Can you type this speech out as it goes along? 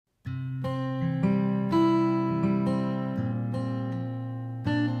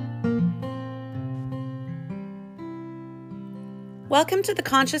Welcome to the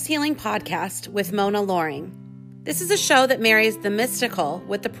Conscious Healing Podcast with Mona Loring. This is a show that marries the mystical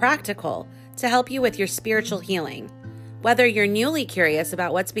with the practical to help you with your spiritual healing. Whether you're newly curious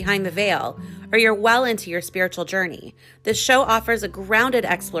about what's behind the veil or you're well into your spiritual journey, this show offers a grounded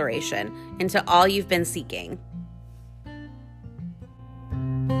exploration into all you've been seeking.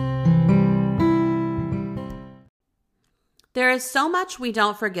 There is so much we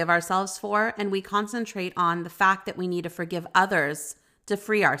don't forgive ourselves for, and we concentrate on the fact that we need to forgive others to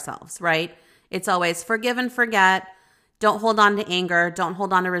free ourselves, right? It's always forgive and forget. Don't hold on to anger. Don't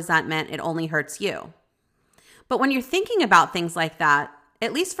hold on to resentment. It only hurts you. But when you're thinking about things like that,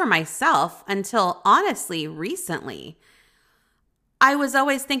 at least for myself, until honestly recently, I was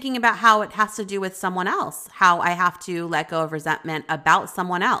always thinking about how it has to do with someone else, how I have to let go of resentment about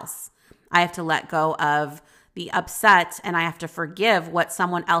someone else. I have to let go of the upset, and I have to forgive what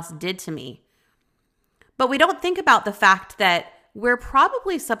someone else did to me. But we don't think about the fact that we're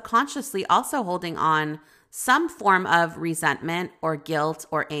probably subconsciously also holding on some form of resentment or guilt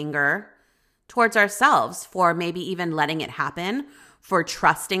or anger towards ourselves for maybe even letting it happen, for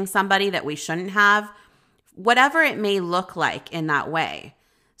trusting somebody that we shouldn't have, whatever it may look like in that way.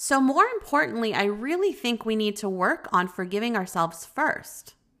 So more importantly, I really think we need to work on forgiving ourselves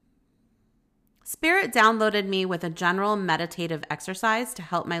first. Spirit downloaded me with a general meditative exercise to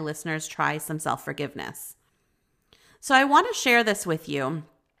help my listeners try some self-forgiveness. So I want to share this with you.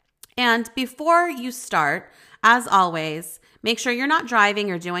 And before you start, as always, make sure you're not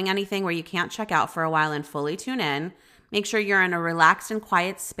driving or doing anything where you can't check out for a while and fully tune in. Make sure you're in a relaxed and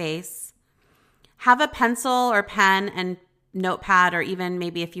quiet space. Have a pencil or pen and notepad, or even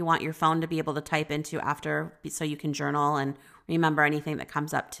maybe if you want your phone to be able to type into after so you can journal and remember anything that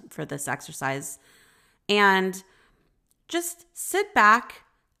comes up for this exercise. And just sit back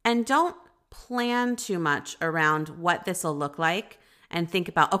and don't plan too much around what this will look like and think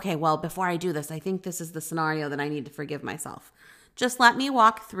about, okay, well, before I do this, I think this is the scenario that I need to forgive myself. Just let me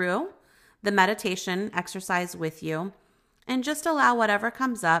walk through the meditation exercise with you and just allow whatever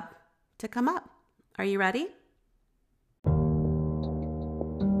comes up to come up. Are you ready?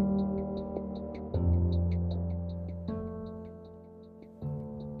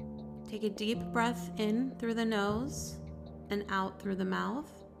 Take a deep breath in through the nose and out through the mouth.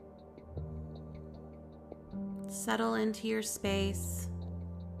 Settle into your space.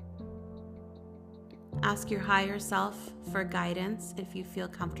 Ask your higher self for guidance if you feel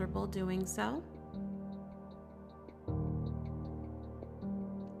comfortable doing so.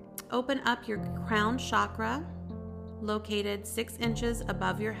 Open up your crown chakra, located 6 inches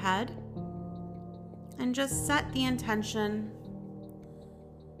above your head, and just set the intention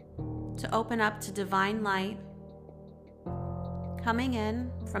to open up to divine light coming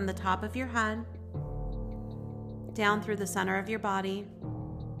in from the top of your head, down through the center of your body,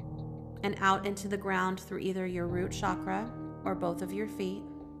 and out into the ground through either your root chakra or both of your feet.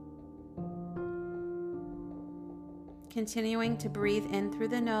 Continuing to breathe in through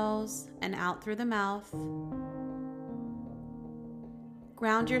the nose and out through the mouth.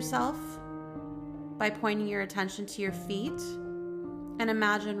 Ground yourself by pointing your attention to your feet. And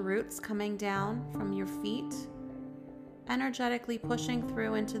imagine roots coming down from your feet, energetically pushing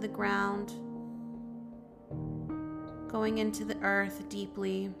through into the ground, going into the earth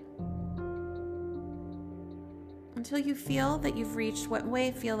deeply, until you feel that you've reached what may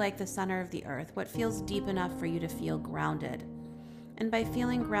feel like the center of the earth, what feels deep enough for you to feel grounded. And by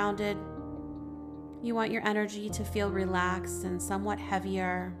feeling grounded, you want your energy to feel relaxed and somewhat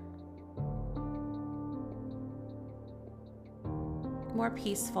heavier, more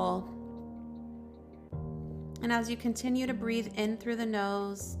peaceful. And as you continue to breathe in through the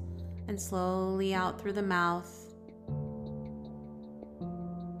nose and slowly out through the mouth,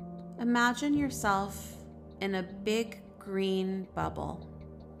 imagine yourself in a big green bubble.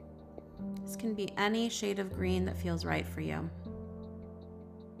 This can be any shade of green that feels right for you.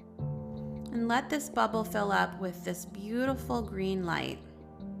 And let this bubble fill up with this beautiful green light.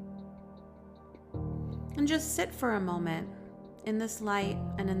 And just sit for a moment in this light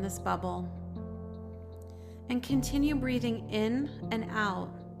and in this bubble, and continue breathing in and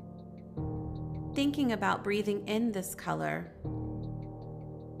out, thinking about breathing in this color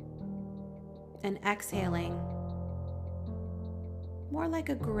and exhaling more like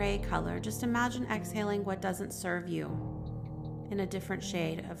a gray color. Just imagine exhaling what doesn't serve you in a different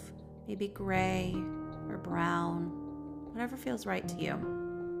shade of maybe gray or brown, whatever feels right to you.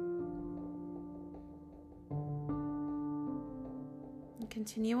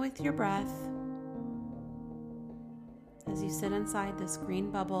 Continue with your breath as you sit inside this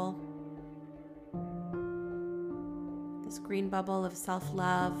green bubble, This green bubble of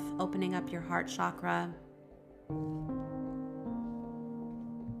self-love, opening up your heart chakra.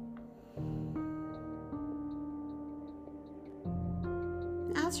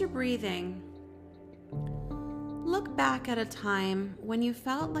 As you're breathing, look back at a time when you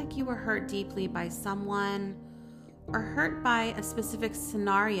felt like you were hurt deeply by someone or hurt by a specific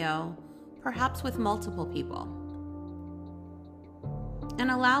scenario, perhaps with multiple people. And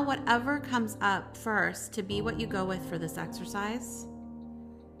allow whatever comes up first to be what you go with for this exercise,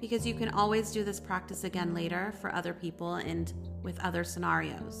 because you can always do this practice again later for other people and with other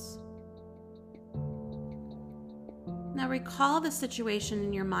scenarios. Now recall the situation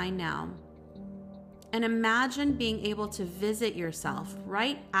in your mind now and imagine being able to visit yourself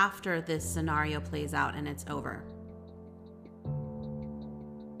right after this scenario plays out and it's over.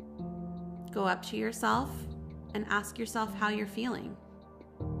 Go up to yourself and ask yourself how you're feeling.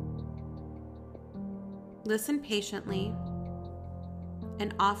 Listen patiently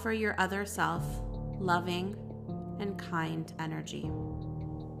and offer your other self loving and kind energy.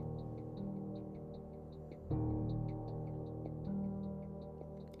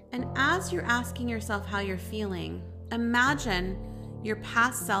 And as you're asking yourself how you're feeling, imagine your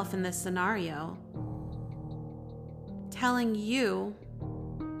past self in this scenario telling you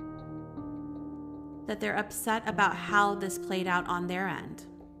that they're upset about how this played out on their end,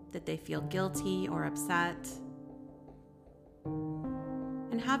 that they feel guilty or upset.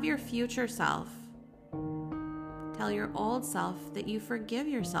 And have your future self tell your old self that you forgive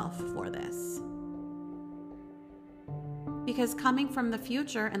yourself for this. Because coming from the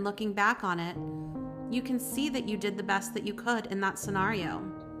future and looking back on it, you can see that you did the best that you could in that scenario.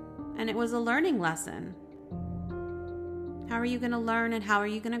 And it was a learning lesson. How are you going to learn and how are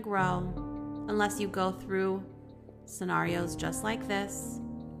you going to grow unless you go through scenarios just like this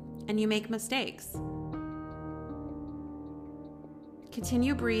and you make mistakes?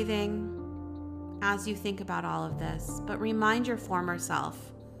 Continue breathing as you think about all of this, but remind your former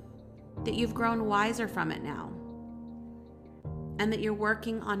self that you've grown wiser from it now and that you're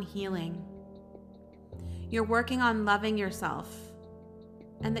working on healing. You're working on loving yourself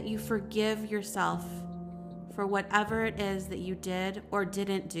and that you forgive yourself for whatever it is that you did or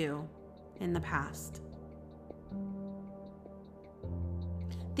didn't do in the past.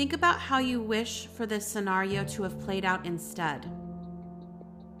 Think about how you wish for this scenario to have played out instead.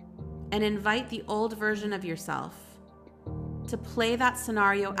 And invite the old version of yourself to play that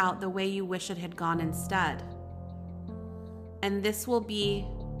scenario out the way you wish it had gone instead. And this will be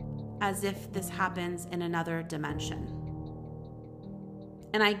as if this happens in another dimension.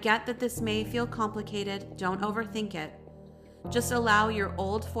 And I get that this may feel complicated. Don't overthink it. Just allow your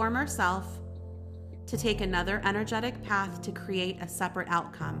old former self to take another energetic path to create a separate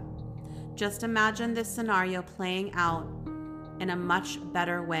outcome. Just imagine this scenario playing out in a much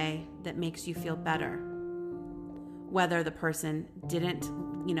better way that makes you feel better. Whether the person didn't,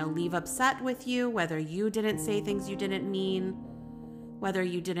 leave upset with you, whether you didn't say things you didn't mean, whether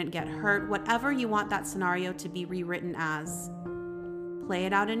you didn't get hurt, whatever you want that scenario to be rewritten as, play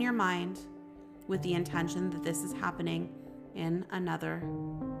it out in your mind with the intention that this is happening in another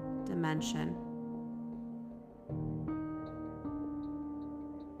dimension.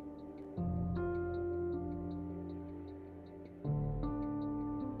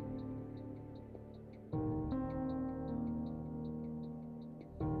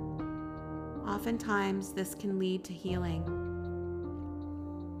 Oftentimes, this can lead to healing,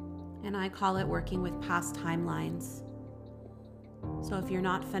 and I call it working with past timelines. So if you're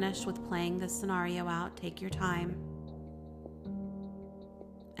not finished with playing this scenario out, take your time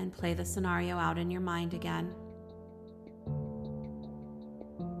and play the scenario out in your mind again.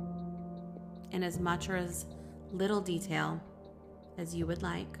 In as much or as little detail as you would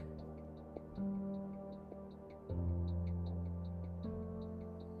like.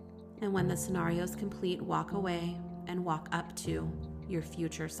 And when the scenario is complete, walk away and walk up to your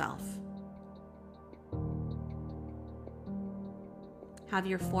future self. Have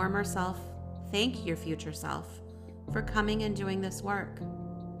your former self thank your future self for coming and doing this work.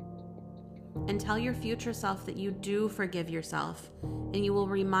 And tell your future self that you do forgive yourself, and you will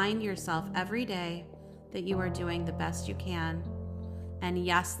remind yourself every day that you are doing the best you can. And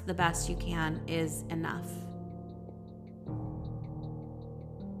yes, the best you can is enough.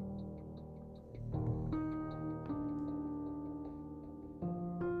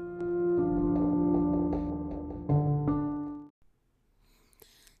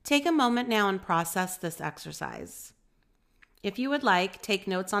 Take a moment now and process this exercise. If you would like, take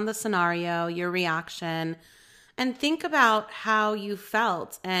notes on the scenario, your reaction, and think about how you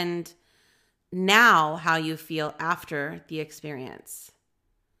felt and now how you feel after the experience.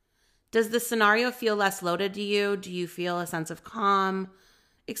 Does the scenario feel less loaded to you? Do you feel a sense of calm?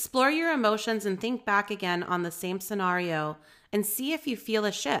 Explore your emotions and think back again on the same scenario and see if you feel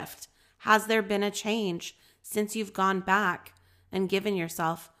a shift. Has there been a change since you've gone back and given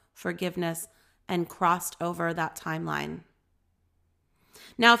yourself forgiveness and crossed over that timeline?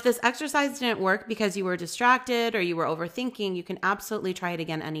 Now, if this exercise didn't work because you were distracted or you were overthinking, you can absolutely try it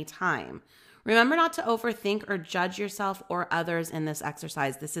again anytime. Remember not to overthink or judge yourself or others in this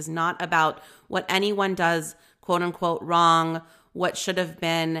exercise. This is not about what anyone does, quote unquote, wrong, what should have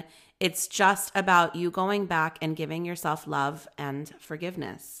been. It's just about you going back and giving yourself love and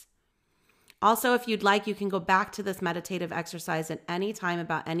forgiveness. Also, if you'd like, you can go back to this meditative exercise at any time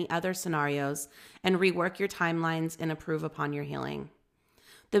about any other scenarios and rework your timelines and improve upon your healing.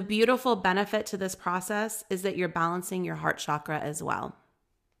 The beautiful benefit to this process is that you're balancing your heart chakra as well.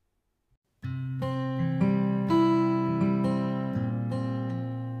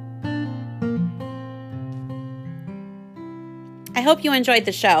 I hope you enjoyed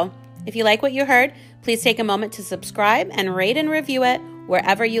the show. If you like what you heard, please take a moment to subscribe and rate and review it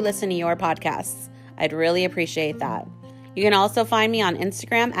wherever you listen to your podcasts. I'd really appreciate that. You can also find me on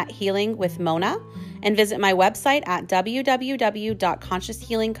Instagram at Healing with Mona and visit my website at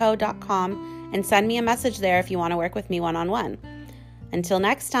www.conscioushealingco.com and send me a message there if you want to work with me one-on-one. Until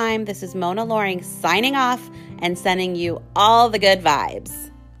next time, this is Mona Loring signing off and sending you all the good vibes.